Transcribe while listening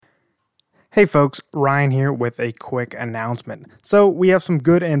Hey folks, Ryan here with a quick announcement. So we have some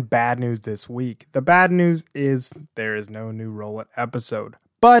good and bad news this week. The bad news is there is no new Roll It episode,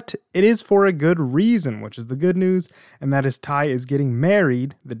 but it is for a good reason, which is the good news, and that is Ty is getting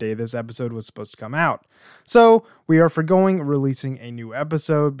married the day this episode was supposed to come out. So we are forgoing releasing a new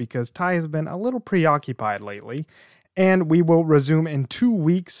episode because Ty has been a little preoccupied lately. And we will resume in 2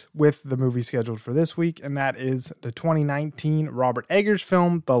 weeks with the movie scheduled for this week, and that is the 2019 Robert Eggers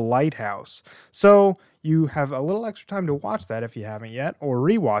film, The Lighthouse. So you have a little extra time to watch that if you haven't yet, or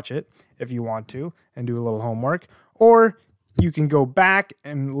rewatch it if you want to, and do a little homework. Or you can go back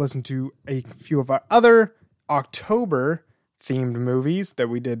and listen to a few of our other October themed movies that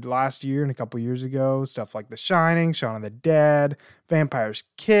we did last year and a couple years ago. Stuff like The Shining, Shaun of the Dead, Vampire's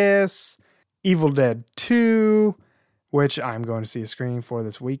Kiss, Evil Dead 2, which I'm going to see a screening for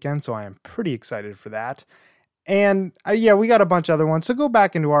this weekend, so I am pretty excited for that. And we got a bunch of other ones, so go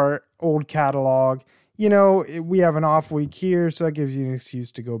back into our old catalog. You know, we have an off week here, so that gives you an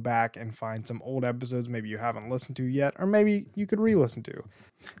excuse to go back and find some old episodes maybe you haven't listened to yet, or maybe you could re-listen to.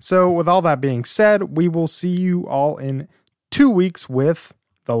 So with all that being said, we will see you all in 2 weeks with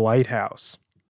The Lighthouse.